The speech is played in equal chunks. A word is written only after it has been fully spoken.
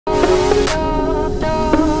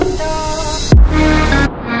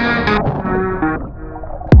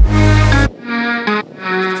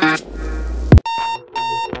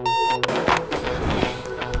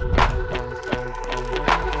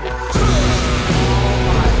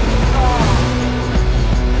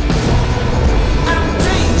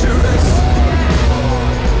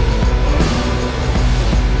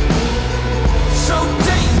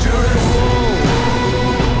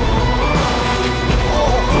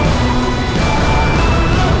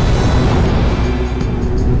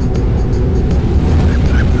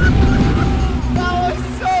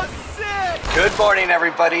morning,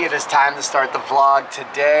 everybody. It is time to start the vlog.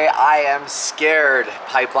 Today I am scared.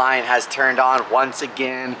 Pipeline has turned on once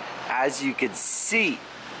again. As you can see,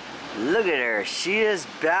 look at her. She is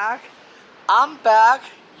back. I'm back.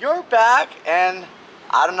 You're back. And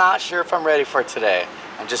I'm not sure if I'm ready for today.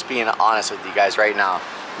 I'm just being honest with you guys right now.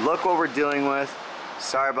 Look what we're dealing with.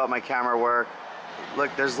 Sorry about my camera work. Look,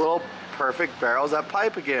 there's little perfect barrels at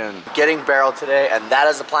pipe again. Getting barreled today, and that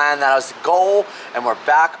is the plan, that is the goal, and we're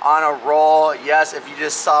back on a roll. Yes, if you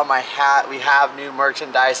just saw my hat, we have new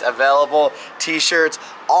merchandise available, t-shirts,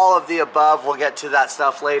 all of the above. We'll get to that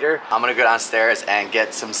stuff later. I'm gonna go downstairs and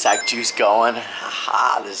get some psych juice going.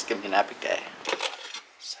 Haha, this is gonna be an epic day.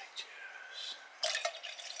 Psych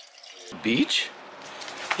juice. Beach?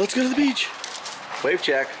 Let's go to the beach. Wave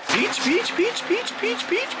check. Beach, beach, beach, beach, beach,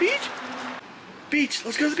 beach, beach. Beach,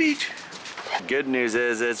 let's go to the beach. Good news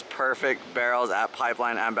is it's perfect barrels at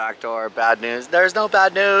pipeline and backdoor. Bad news, there's no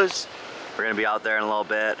bad news. We're gonna be out there in a little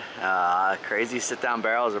bit. Crazy sit down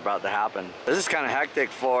barrels are about to happen. This is kind of hectic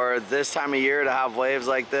for this time of year to have waves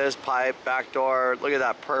like this, pipe, backdoor. Look at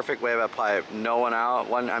that perfect wave at pipe. No one out,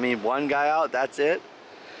 one guy out, that's it.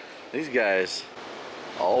 These guys,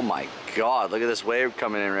 oh my God, look at this wave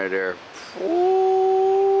coming in right here. Ooh.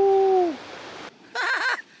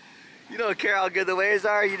 You don't care how good the waves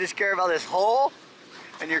are, you just care about this hole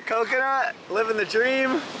and your coconut, living the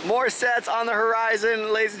dream. More sets on the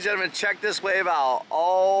horizon. Ladies and gentlemen, check this wave out.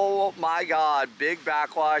 Oh my God, big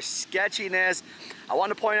backwash, sketchiness. I want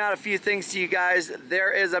to point out a few things to you guys.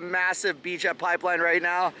 There is a massive beach at Pipeline right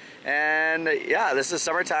now. And yeah, this is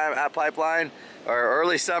summertime at Pipeline, or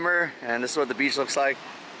early summer, and this is what the beach looks like.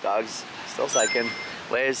 Dogs still psyching,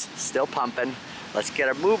 waves still pumping. Let's get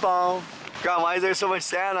a move on. God, why is there so much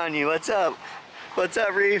sand on you? What's up? What's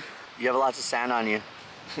up, Reef? You have lots of sand on you.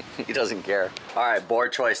 He doesn't care. All right,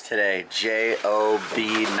 board choice today.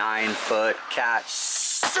 J-O-B 9-foot catch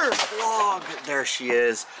surf log. There she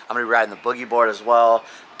is. I'm gonna be riding the boogie board as well.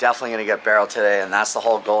 Definitely gonna get barrel today, and that's the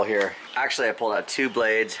whole goal here. Actually, I pulled out 2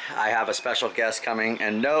 blades. I have a special guest coming,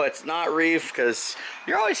 and no, it's not Reef, because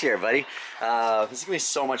you're always here, buddy. This is gonna be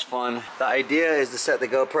so much fun. The idea is to set the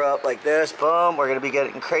GoPro up like this, boom. We're gonna be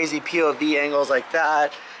getting crazy POV angles like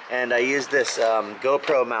that, and I use this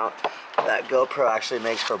GoPro mount that GoPro actually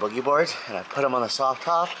makes for boogie boards, and I put them on the soft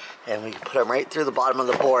top, and we put them right through the bottom of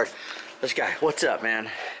the board. This guy, what's up, man?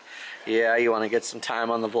 Yeah, you wanna get some time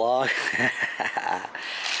on the vlog?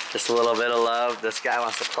 Just a little bit of love. This guy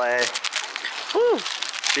wants to play. Whew.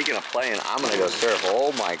 Speaking of playing, I'm gonna go surf.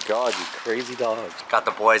 Oh my God, you crazy dogs. Got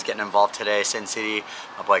the boys getting involved today. Sin City,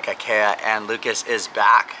 my boy Kakea, and Lucas is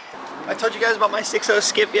back. I told you guys about my 6-0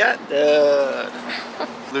 skip yet?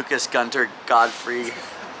 Lucas Gunter Godfrey.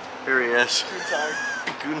 Here he is.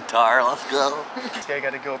 Guntar, let's go. This guy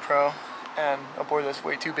got a GoPro, and a board that's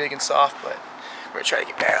way too big and soft, but we're gonna try to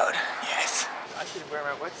get barreled. Yes. I should wear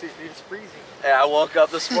my wetsuit, dude. It's freezing. Yeah, I woke up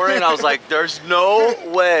this morning and I was like, there's no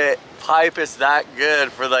way pipe is that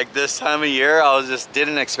good for like this time of year. I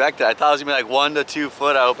didn't expect it. I thought it was gonna be like 1 to 2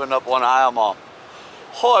 foot. I opened up one eye, I'm all,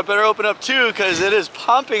 oh, I better open up 2 because it is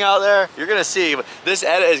pumping out there. You're gonna see, this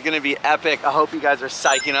edit is gonna be epic. I hope you guys are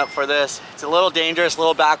psyching up for this. It's a little dangerous, a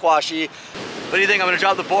little backwashy. What do you think? I'm gonna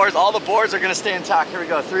drop the boards. All the boards are gonna stay intact. Here we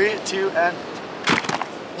go, 3, 2, and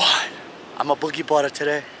 1. I'm a boogie boarder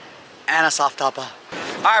today. And a soft topper.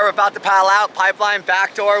 All right, we're about to paddle out. Pipeline,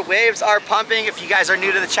 backdoor, waves are pumping. If you guys are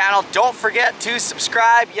new to the channel, don't forget to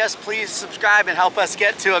subscribe. Yes, please subscribe and help us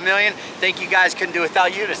get to 1 million. Thank you guys, couldn't do it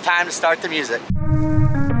without you. It's time to start the music.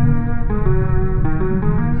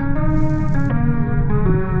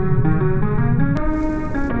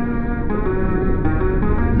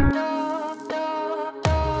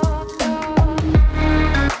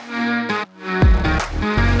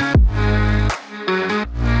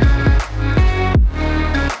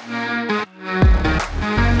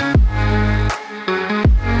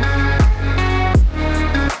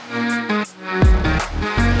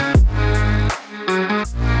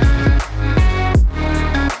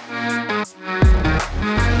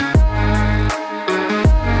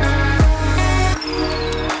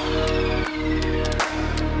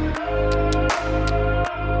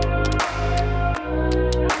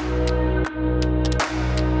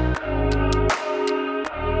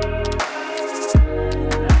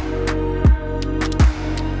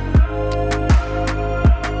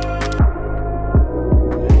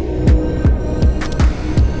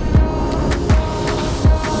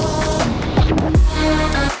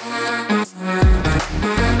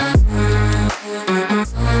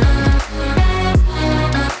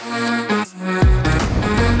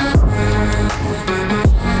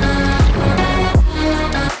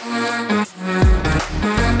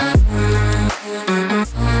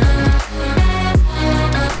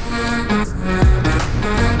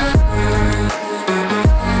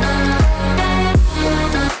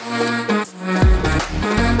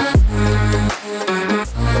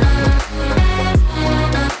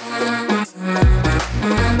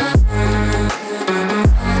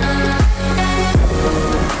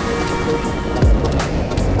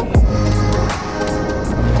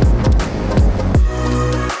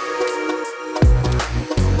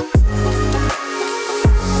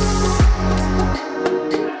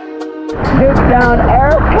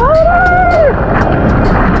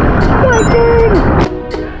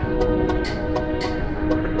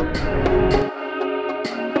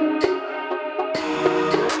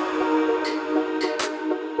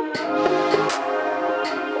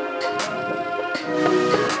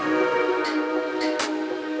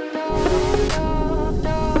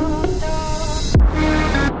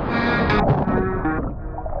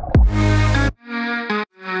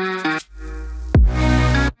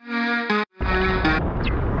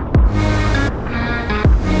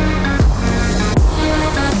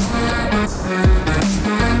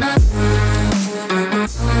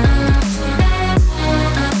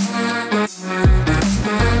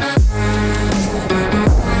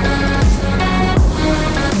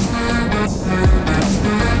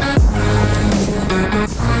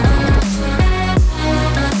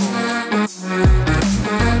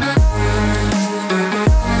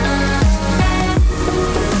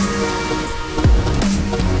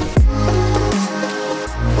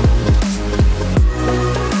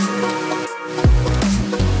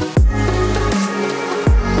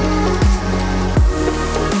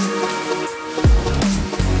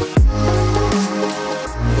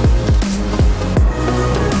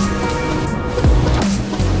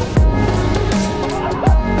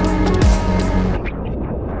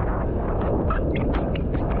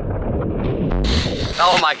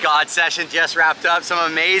 my God, session just wrapped up. Some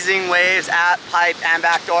amazing waves at pipe and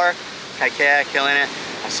backdoor. Kaikea killing it.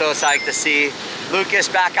 I'm so psyched to see Lucas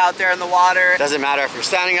back out there in the water. Doesn't matter if you're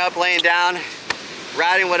standing up, laying down,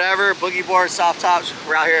 riding whatever, boogie boards, soft tops.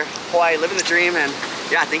 We're out here, Hawaii, living the dream. And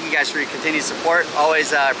yeah, thank you guys for your continued support.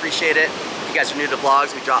 Always appreciate it. If you guys are new to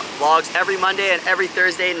vlogs, we drop vlogs every Monday and every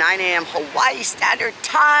Thursday, 9 a.m. Hawaii Standard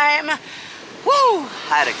Time. Woo!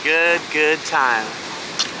 I had a good time.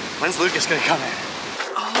 When's Lucas gonna come in?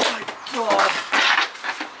 Oh my God.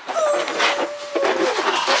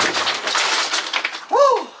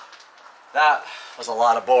 Woo! That was a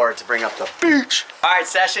lot of board to bring up the beach. All right,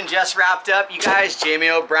 session just wrapped up. You guys,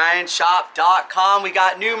 JamieO'BrienShop.com. We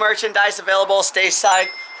got new merchandise available. Stay psyched.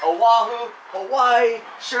 Oahu, Hawaii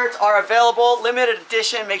shirts are available. Limited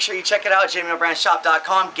edition. Make sure you check it out.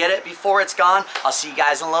 JamieO'BrienShop.com. Get it before it's gone. I'll see you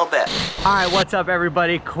guys in a little bit. All right, what's up,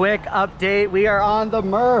 everybody? Quick update. We are on the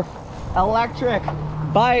Murph electric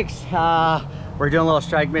bikes. We're doing a little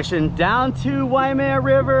strike mission down to Waimea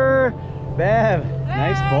River. Bev,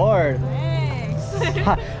 nice board.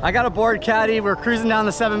 I got a board caddy. We're cruising down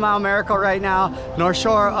the 7 Mile Miracle right now, North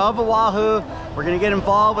Shore of Oahu. We're gonna get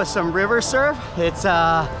involved with some river surf. It's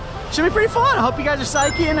should be pretty fun. I hope you guys are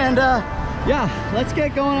psyching, and yeah, let's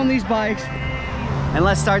get going on these bikes and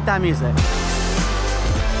let's start that music.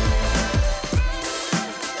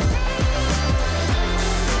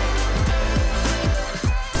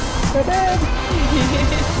 Hey, babe.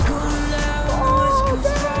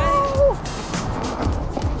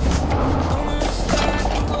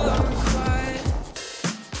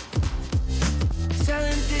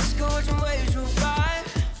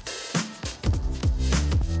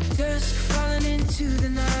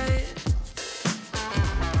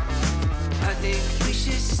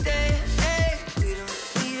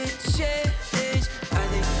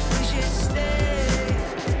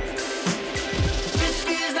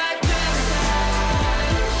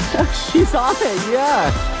 She's on it,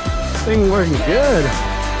 yeah. Thing working good.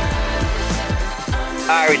 All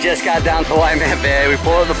right, we just got down to Waimea Bay. We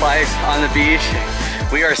pulled up the bikes on the beach.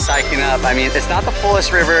 We are psyching up. I mean, it's not the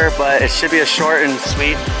fullest river, but it should be a short and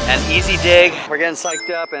sweet and easy dig. We're getting psyched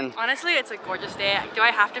up, and honestly, it's a gorgeous day. Do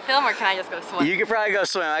I have to film, or can I just go swim? You could probably go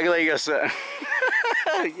swim. I can let you go swim.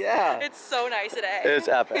 Yeah. It's so nice today. It's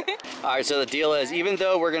epic. All right, so the deal is, even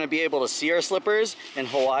though we're gonna be able to see our slippers in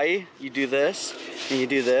Hawaii, you do this, and you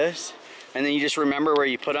do this, and then you just remember where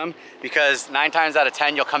you put them, because 9 times out of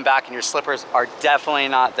 10, you'll come back and your slippers are definitely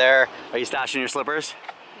not there. Are you stashing your slippers?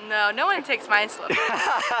 No, no one takes my slippers.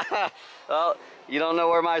 Well, you don't know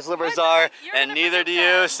where my slippers are, and neither do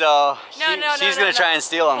you, so she's gonna try and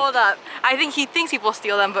steal them. Hold up. I think he thinks people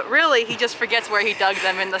steal them, but really he just forgets where he dug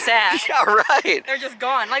them in the sand. Yeah, right. They're just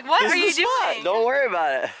gone. Like, what are you doing? Don't worry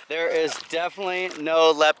about it. There is definitely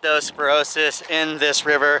no leptospirosis in this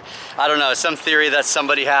river. I don't know, some theory that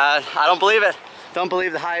somebody had. I don't believe it. Don't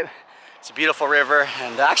believe the hype. It's a beautiful river,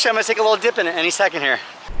 and actually I'm gonna take a little dip in it any second here.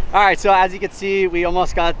 All right, so as you can see, we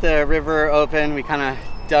almost got the river open. We kind of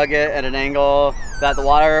dug it at an angle that the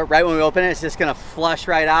water, right when we open it, it's just gonna flush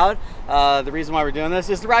right out. The reason why we're doing this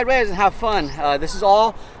is to ride waves and have fun. This is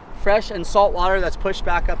all fresh and salt water that's pushed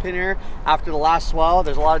back up in here after the last swell.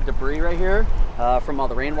 There's a lot of debris right here from all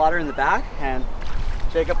the rainwater in the back, and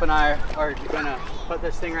Jacob and I are gonna put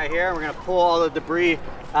this thing right here, and we're gonna pull all the debris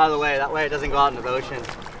out of the way. That way it doesn't go out into the ocean.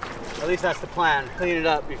 At least that's the plan. Clean it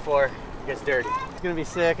up before it gets dirty. It's gonna be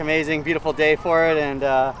sick, amazing, beautiful day for it, and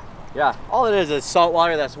yeah, all it is salt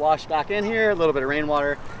water that's washed back in here, a little bit of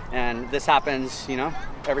rainwater, and this happens, you know,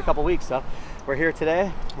 every couple weeks. So we're here today,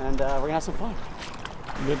 and we're gonna have some fun.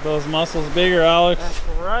 Get those muscles bigger, Alex. That's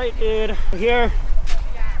right, dude. We're here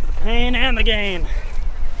for the pain and the gain.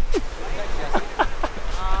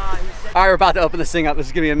 All right, we're about to open this thing up. This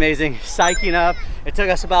is gonna be amazing. Psyching up. It took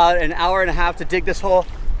us about an hour and a half to dig this whole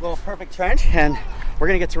little perfect trench, and we're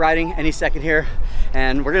gonna get to riding any second here.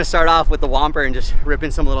 And we're gonna start off with the Whomper and just rip in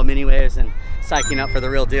some little mini waves and psyching up for the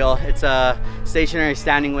real deal. It's a stationary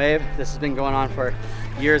standing wave. This has been going on for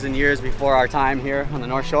years and years before our time here on the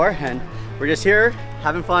North Shore, and we're just here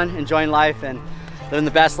having fun, enjoying life, and living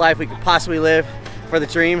the best life we could possibly live for the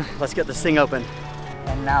dream. Let's get this thing open.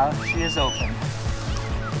 And now she is open.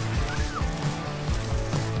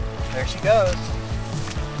 There she goes.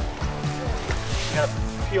 You gotta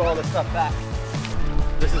peel all this stuff back.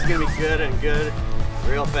 This is gonna be good and good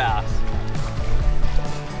real fast.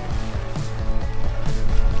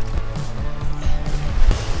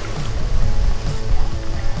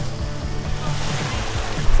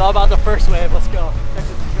 It's all about the first wave. Let's go. Check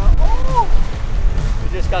this out. Oh! We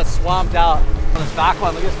just got swamped out. On this back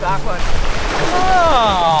one, look at this back one.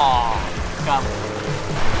 Oh! Got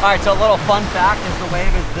All right, so a little fun fact is the wave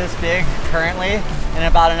is this big currently. In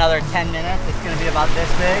about another 10 minutes, it's gonna be about this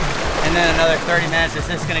big. And then another 30 minutes, it's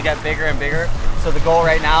just gonna get bigger and bigger. So the goal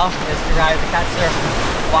right now is to ride the catch surf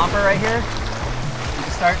wamper right here. And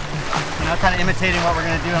just start, kind of imitating what we're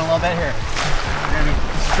gonna do in a little bit here. We're gonna be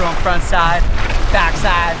strong front side, back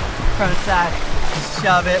side, front side, just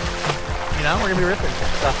shove it. We're gonna be ripping.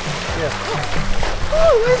 So, yeah.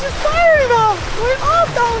 Oh, there's a fire though. We're all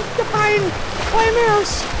down to find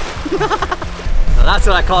flameers. Now that's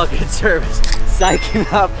what I call a good service.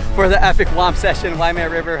 Psyching up for the epic womp session in Waimea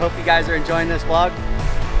River. Hope you guys are enjoying this vlog.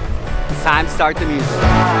 It's time to start the music.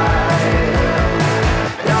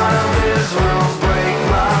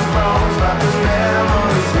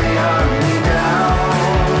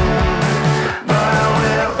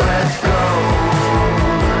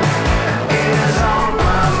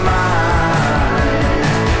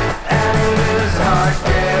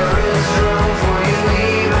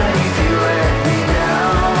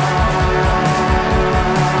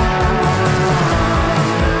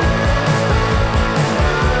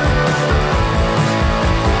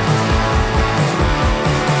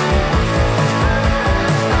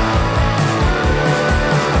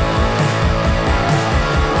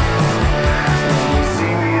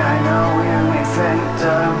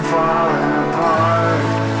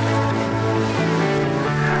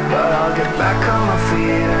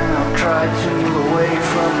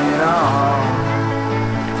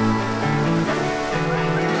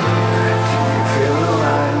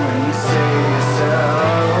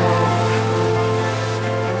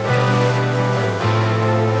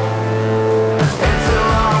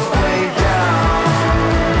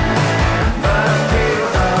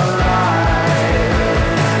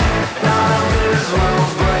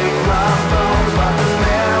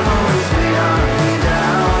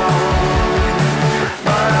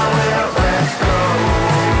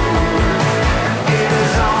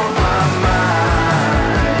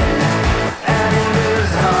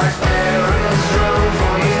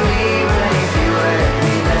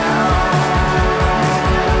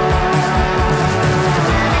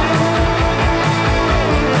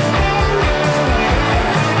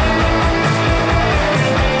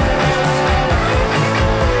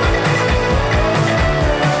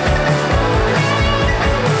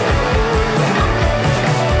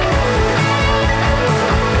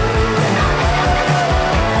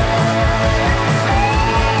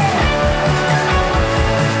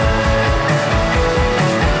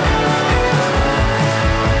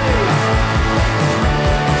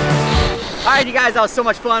 Alright, you guys, that was so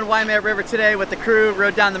much fun. Waimea River today with the crew,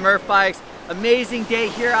 rode down the Murph bikes. Amazing day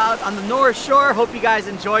here out on the North Shore. Hope you guys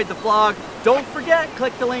enjoyed the vlog. Don't forget,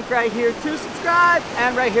 click the link right here to subscribe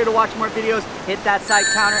and right here to watch more videos. Hit that site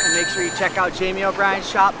counter and make sure you check out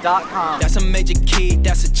JamieO'BrienShop.com. That's a major key,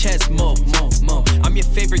 that's a chess move. I'm your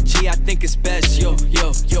favorite G, I think it's best. Yo.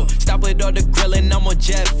 Stop with all the grilling, I'm on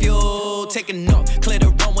jet fuel. Taking off, clear the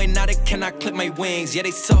runway, now they cannot clip my wings. Yeah,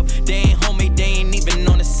 they tough, they ain't homie, they ain't even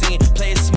on the scene. Play it smooth.